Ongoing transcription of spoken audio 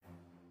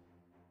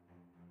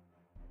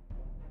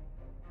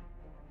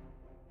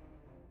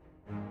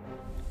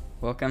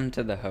Welcome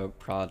to the Hope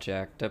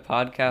Project, a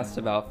podcast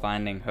about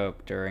finding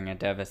hope during a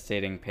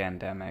devastating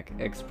pandemic,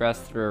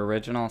 expressed through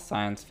original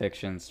science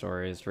fiction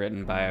stories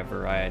written by a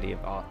variety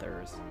of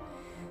authors.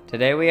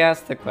 Today we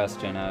ask the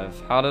question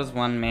of, how does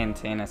one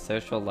maintain a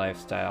social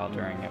lifestyle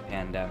during a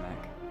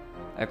pandemic?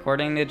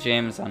 According to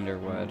James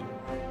Underwood,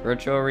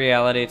 virtual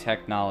reality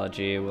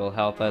technology will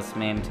help us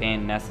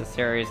maintain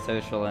necessary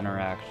social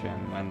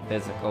interaction when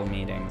physical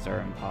meetings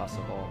are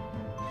impossible.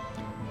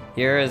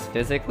 Here is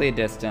Physically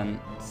Distant,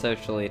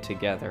 Socially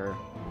Together,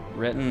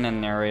 written and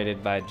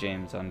narrated by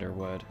James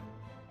Underwood.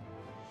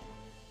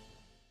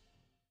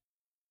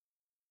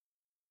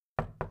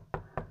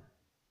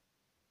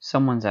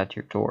 Someone's at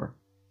your door.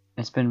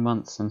 It's been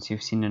months since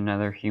you've seen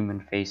another human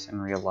face in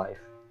real life,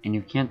 and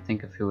you can't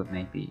think of who it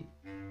may be.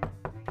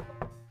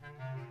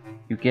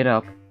 You get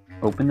up,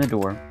 open the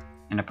door,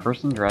 and a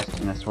person dressed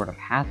in a sort of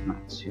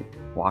hazmat suit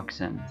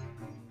walks in.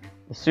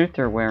 The suit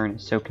they're wearing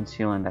is so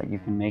concealing that you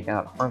can make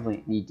out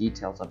hardly any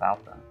details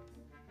about them,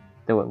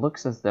 though it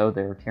looks as though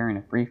they are carrying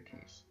a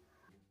briefcase.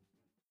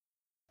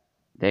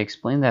 They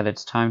explain that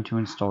it's time to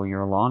install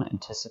your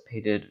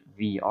long-anticipated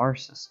VR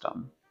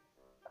system.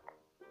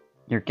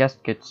 Your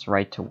guest gets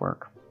right to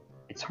work.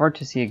 It's hard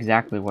to see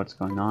exactly what's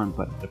going on,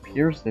 but it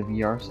appears the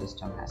VR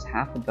system has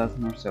half a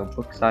dozen or so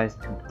book-sized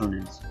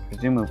components,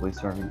 presumably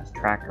serving as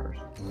trackers,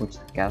 which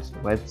the guest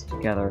weds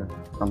together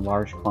from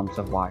large clumps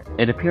of wire.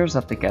 It appears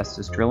that the guest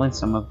is drilling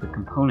some of the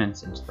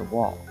components into the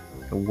wall.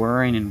 The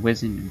whirring and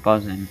whizzing and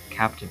buzzing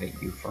captivate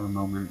you for a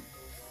moment.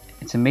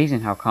 It's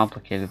amazing how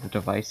complicated the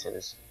device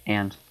is,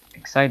 and,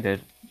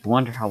 excited, you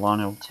wonder how long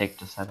it will take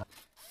to set up.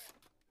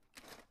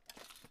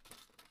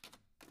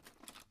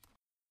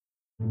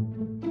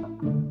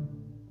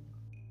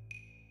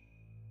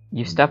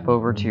 You step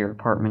over to your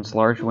apartment's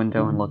large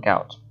window and look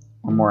out,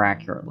 or more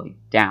accurately,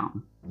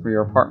 down, for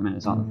your apartment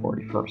is on the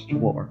 41st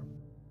floor.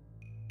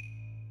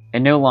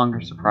 It no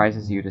longer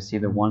surprises you to see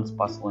the once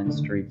bustling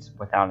streets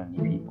without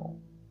any people.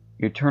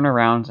 You turn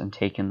around and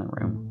take in the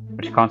room,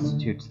 which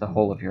constitutes the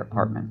whole of your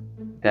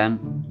apartment.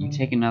 Then, you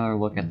take another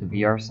look at the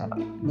VR setup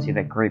and see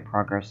that great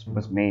progress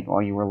was made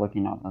while you were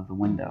looking out of the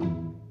window.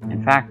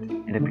 In fact,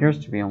 it appears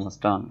to be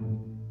almost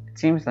done. It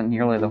seems that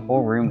nearly the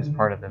whole room is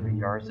part of the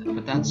VR system.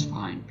 But that's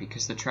fine,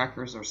 because the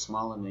trackers are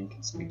small and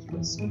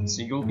inconspicuous,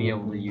 so you'll be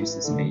able to use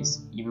the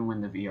space even when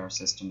the VR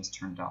system is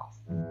turned off.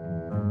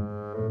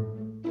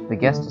 The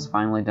guest is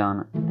finally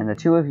done, and the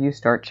two of you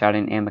start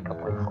chatting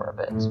amicably for a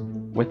bit.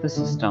 With the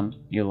system,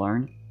 you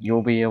learn,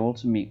 you'll be able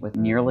to meet with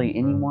nearly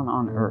anyone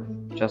on Earth,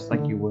 just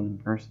like you would in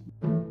person.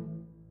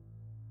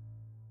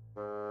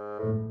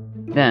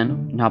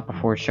 Then, not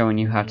before showing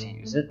you how to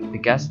use it, the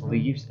guest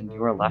leaves and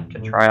you are left to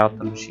try out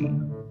the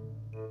machine.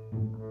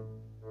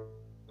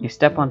 You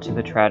step onto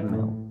the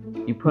treadmill.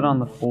 You put on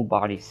the full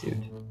body suit.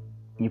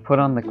 You put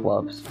on the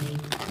gloves.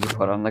 You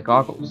put on the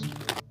goggles.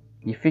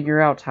 You figure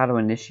out how to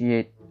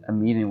initiate a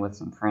meeting with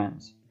some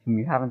friends, whom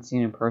you haven't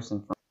seen in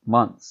person for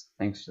months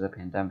thanks to the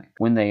pandemic.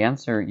 When they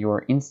answer, you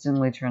are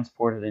instantly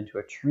transported into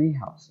a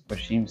treehouse,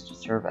 which seems to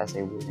serve as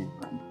a waiting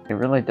room. It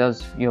really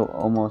does feel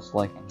almost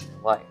like in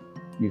real life.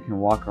 You can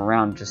walk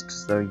around just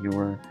as though you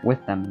were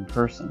with them in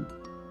person.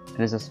 It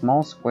is a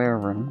small square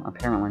room,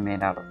 apparently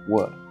made out of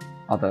wood,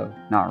 although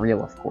not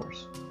real of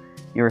course.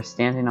 You are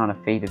standing on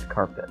a faded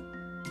carpet.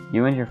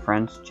 You and your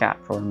friends chat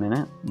for a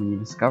minute when you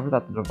discover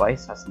that the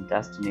device has some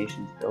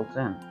destinations built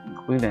in,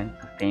 including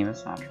a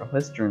famous natural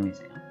history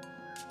museum.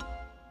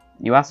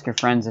 You ask your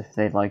friends if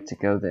they'd like to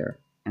go there,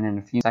 and in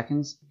a few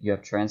seconds you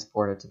have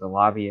transported to the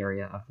lobby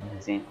area of the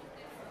museum.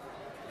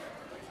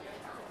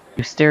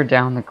 You stare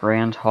down the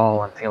grand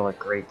hall and feel a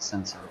great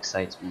sense of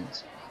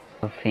excitement.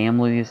 The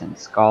families and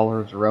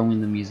scholars roaming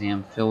the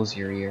museum fills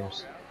your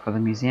ears, for the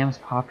museum is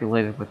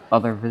populated with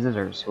other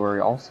visitors who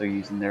are also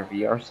using their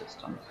VR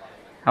systems.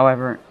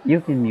 However,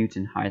 you can mute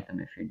and hide them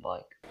if you'd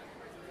like.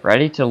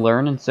 Ready to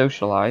learn and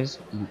socialize,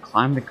 you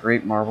climb the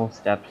great marble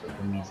steps of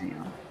the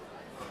museum.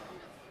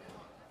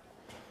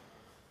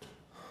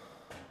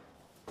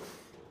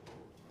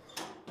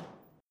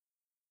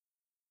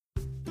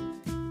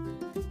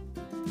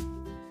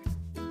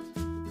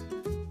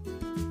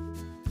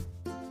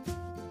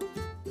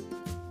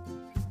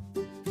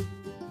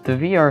 The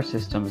VR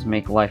systems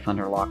make life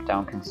under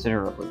lockdown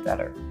considerably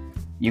better.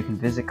 You can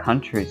visit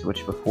countries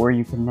which before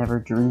you could never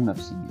dream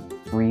of seeing,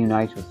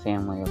 reunite with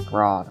family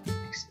abroad,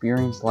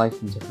 experience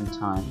life in different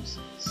times,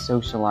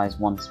 socialize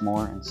once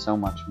more, and so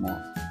much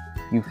more.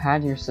 You've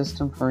had your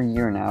system for a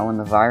year now, and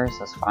the virus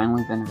has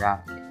finally been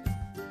eradicated.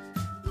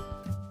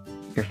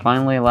 You're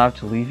finally allowed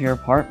to leave your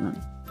apartment.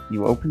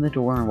 You open the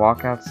door and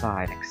walk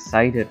outside,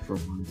 excited for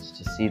once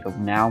to see the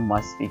now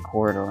musty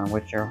corridor in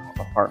which your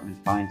apartment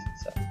finds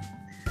itself.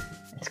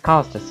 It's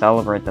cause to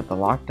celebrate that the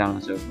lockdown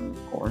is over,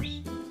 of course,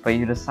 but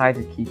you decide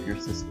to keep your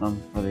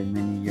system for the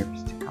many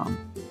years to come.